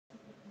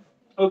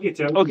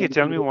Okay,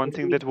 tell me one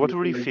thing that what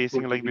were you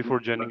facing like before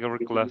joining our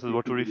classes?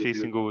 What were you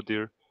facing over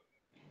there?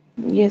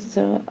 Yes,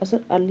 sir.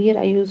 So earlier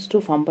I used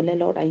to fumble a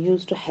lot. I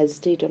used to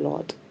hesitate a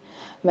lot.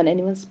 When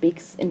anyone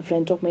speaks in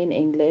front of me in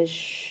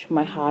English,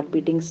 my heart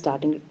beating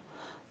starting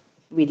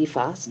very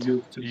fast.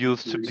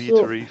 Used to beat So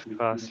very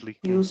fastly.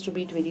 used to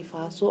beat very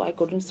fast. So I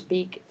couldn't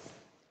speak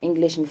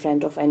English in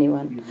front of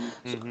anyone.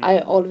 So Mm-hmm. I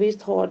always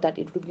thought that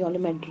it would be only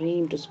my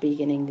dream to speak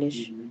in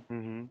English.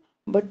 Mm-hmm.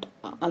 But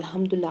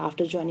Alhamdulillah,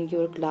 after joining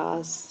your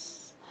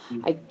class,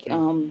 I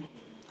Mm-hmm.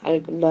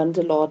 I learned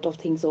a lot of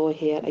things over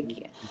here.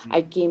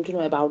 I came to know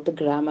about the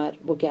grammar,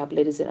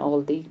 vocabularies, and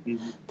all the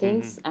Mm-hmm.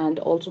 things, and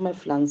also my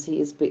fluency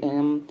is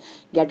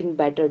getting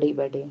better day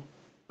by day.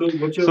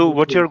 So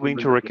what you're going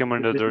to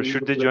recommend others?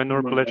 Should they join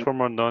our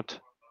platform or not?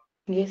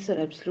 Yes, sir,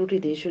 absolutely.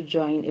 They should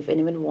join if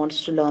anyone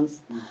wants to learn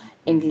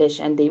Mm-hmm. English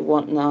and they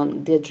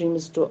want their dream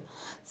is to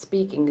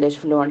speak English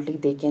fluently.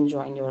 They can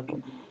join your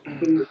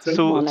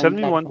So tell online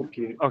me one.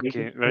 platform.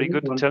 Okay, very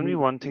good. Tell me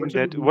one thing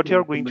that what you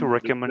are going to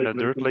recommend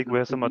others. Like we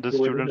have some other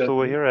students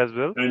over here as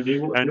well,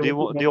 and they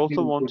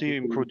also want to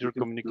improve their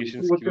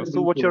communication skills.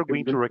 So what you are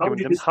going to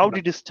recommend them? How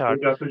did you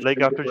start?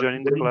 Like after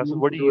joining the class,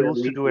 what do you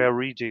used to do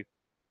every day?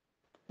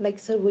 Like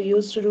sir, we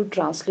used to do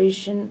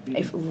translation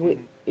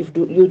Mm-hmm. if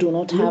you do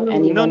not have No,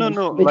 anyone no,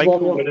 no. with Like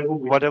whom you.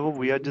 whatever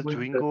we are just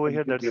doing over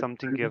here, that's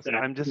something else.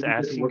 I'm just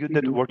asking you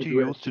that what you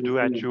used to do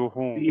at your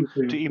home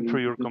to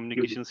improve your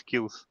communication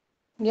skills.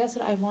 Yes,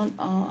 sir, I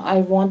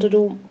want to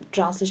do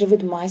translation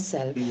with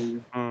myself.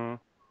 Uh,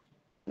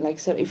 Like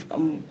sir, if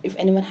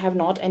anyone have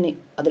not any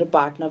other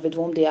partner with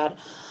whom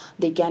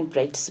they can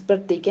practice,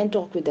 but they can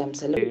talk with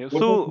themselves. okay.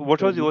 So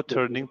what was your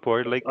turning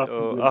point? Like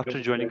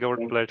after joining our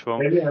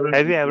platform,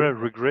 have you ever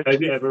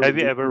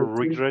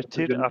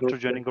regretted after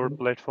joining our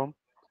platform?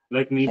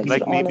 Like sir,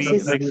 Like honestly,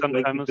 maybe like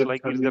sometimes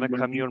like it's gonna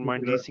come your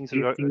mind these things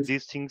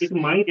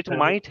it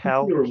might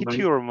have hit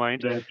your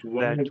mind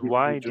that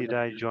why did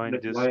I join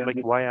this, like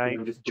why I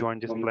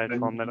joined this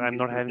platform, that I'm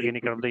not having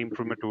any kind of the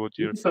improvement over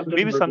here.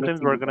 Maybe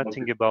sometimes we're gonna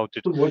think about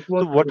it.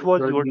 So what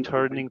was your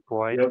turning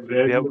point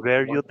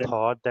where you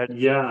thought that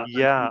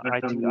yeah,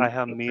 I think I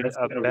have made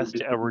a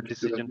best ever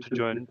decision to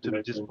join to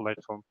this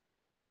platform.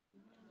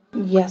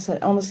 yes sir,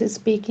 honestly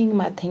speaking,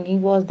 my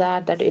thinking was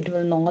that it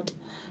will not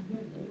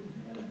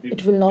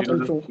It's just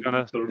improve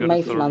gonna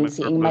my serve my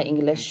fluency in my purpose.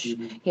 English.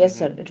 Yes Mm-hmm.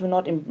 sir, it will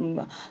not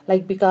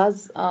like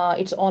because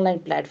it's online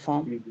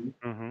platform.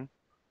 Mm-hmm.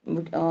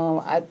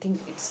 I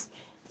think it's,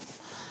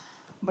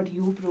 but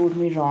you proved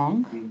me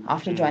wrong.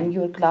 After Mm-hmm. joining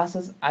your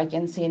classes, I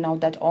can say now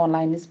that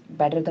online is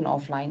better than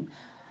offline.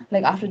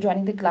 Like after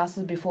joining the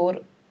classes before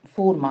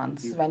 4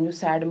 months, when you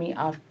said me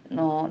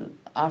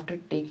after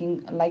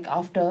taking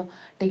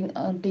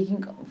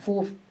taking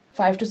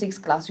 5 to 6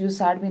 class, you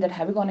said me that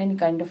have you gone any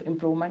kind of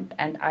improvement,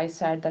 and I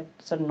said that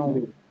sir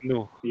no.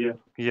 No.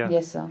 Yeah.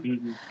 Yes sir.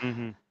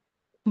 Mm-hmm.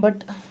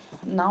 But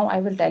now I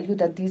will tell you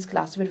that these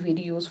classes were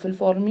very useful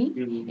for me.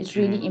 It Mm-hmm.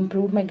 really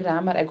improved my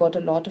grammar. I got a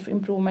lot of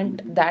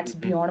improvement that's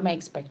beyond my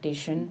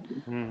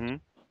expectation. Mm-hmm.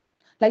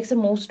 Like so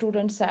most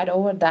students said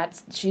over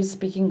that she's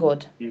speaking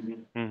good.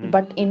 Mm-hmm.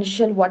 But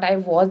initial what I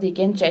was, they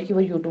can check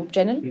your YouTube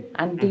channel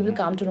and they will Mm-hmm.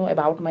 come to know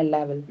about my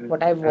level,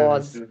 what I Uh,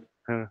 was.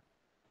 uh.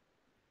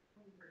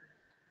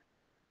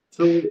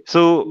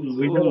 So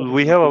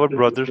we have our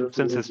brothers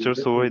and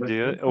sisters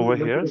over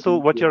here. So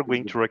what you're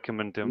going to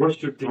recommend them?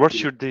 What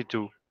should they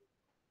do?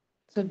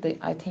 So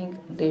I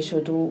think they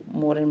should do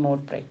more and more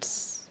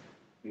practice.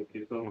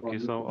 Okay,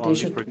 so They only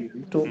should for.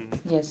 do, Mm-hmm.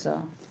 yes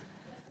sir.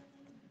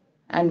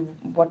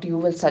 And what you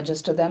will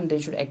suggest to them, they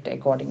should act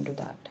according to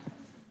that.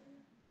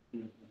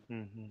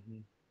 Mm-hmm.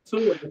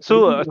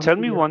 So tell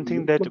me one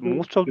thing that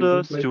most of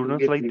the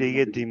students like they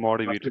get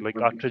demotivated.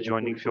 Like after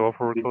joining few of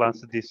our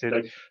classes, they said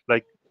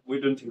like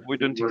we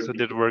don't think so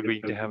that we're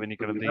going to have any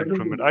kind of the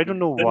improvement. I don't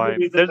know why.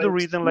 There's a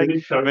reason like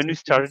when we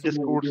started this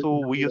course, so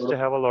we used to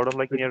have a lot of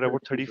like near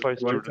about 35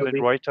 students, and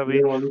right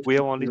away we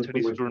have only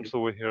 30 students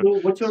over here.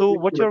 So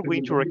what you're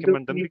going to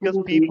recommend them, because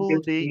people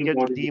they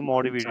get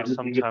demotivated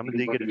sometimes,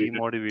 they get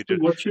demotivated.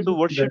 So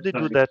what should they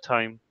do that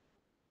time?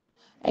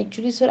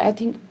 Actually, sir, I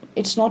think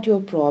it's not your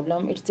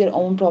problem. It's their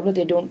own problem.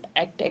 They don't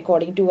act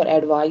according to your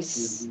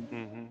advice.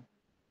 Mm-hmm.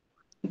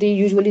 They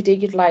usually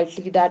take it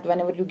lightly that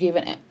whenever you gave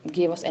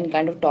us any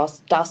kind of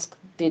task,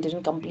 they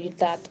didn't complete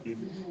that.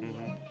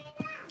 Mm-hmm.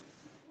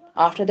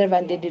 After that,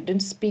 when they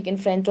didn't speak in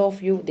front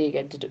of you, they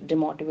get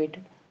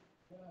demotivated.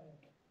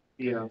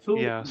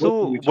 Yeah.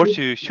 So what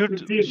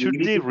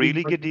should they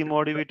really get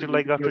demotivated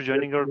like after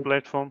joining our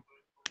platform?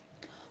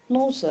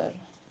 No, sir.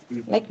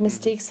 Like Mm-hmm.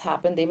 mistakes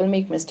happen, they will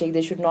make mistakes.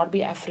 They should not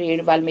be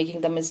afraid while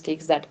making the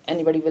mistakes that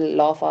anybody will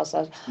laugh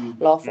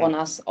on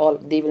us, or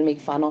they will make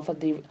fun of us.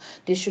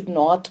 They should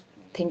not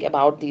think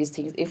about these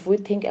things. If we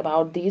think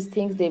about these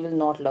things, they will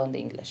not learn the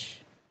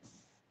English.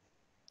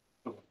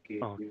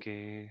 Okay.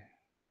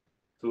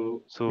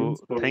 So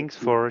thanks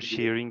for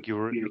sharing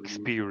your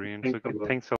experience. Okay. Thanks a